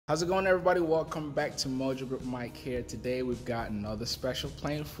How's it going, everybody? Welcome back to MojoGrip Mike here. Today we've got another special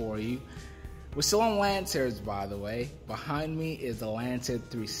plane for you. We're still on Lancairs, by the way. Behind me is the Lancair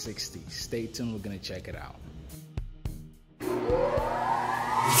 360. Stay tuned, we're gonna check it out.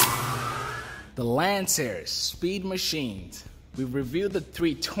 The Lancairs, speed machines. We've reviewed the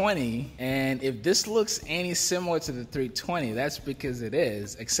 320, and if this looks any similar to the 320, that's because it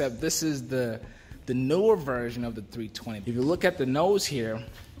is, except this is the newer version of the 320. If you look at the nose here,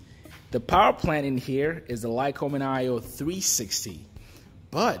 the power plant in here is the Lycoming IO 360,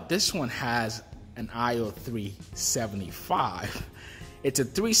 but this one has an IO 375. It's a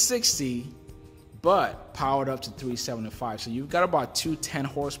 360, but powered up to 375. So you've got about 210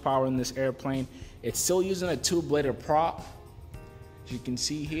 horsepower in this airplane. It's still using a two-bladed prop, as you can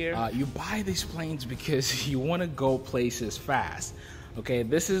see here. You buy these planes because you want to go places fast. Okay,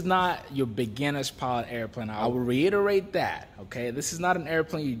 this is not your beginner's pilot airplane. I will reiterate that. Okay, this is not an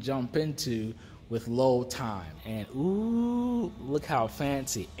airplane you jump into with low time. And ooh, look how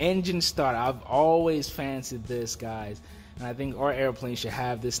fancy. Engine start. I've always fancied this, guys. And I think our airplane should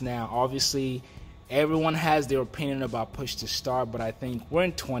have this now. Obviously, everyone has their opinion about push to start, but I think we're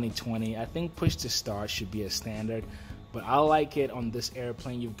in 2020. I think push to start should be a standard. But I like it on this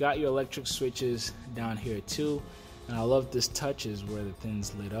airplane. You've got your electric switches down here too. And I love this touches where the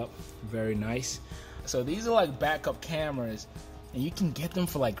thing's lit up. Very nice. So these are like backup cameras, and you can get them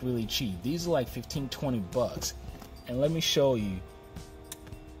for like really cheap. These are like 15-20 bucks. And let me show you.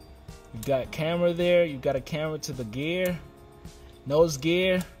 You've got a camera there. You've got a camera to the gear, nose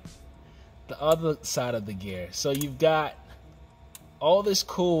gear, the other side of the gear. So you've got all this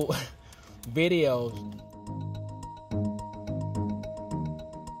cool video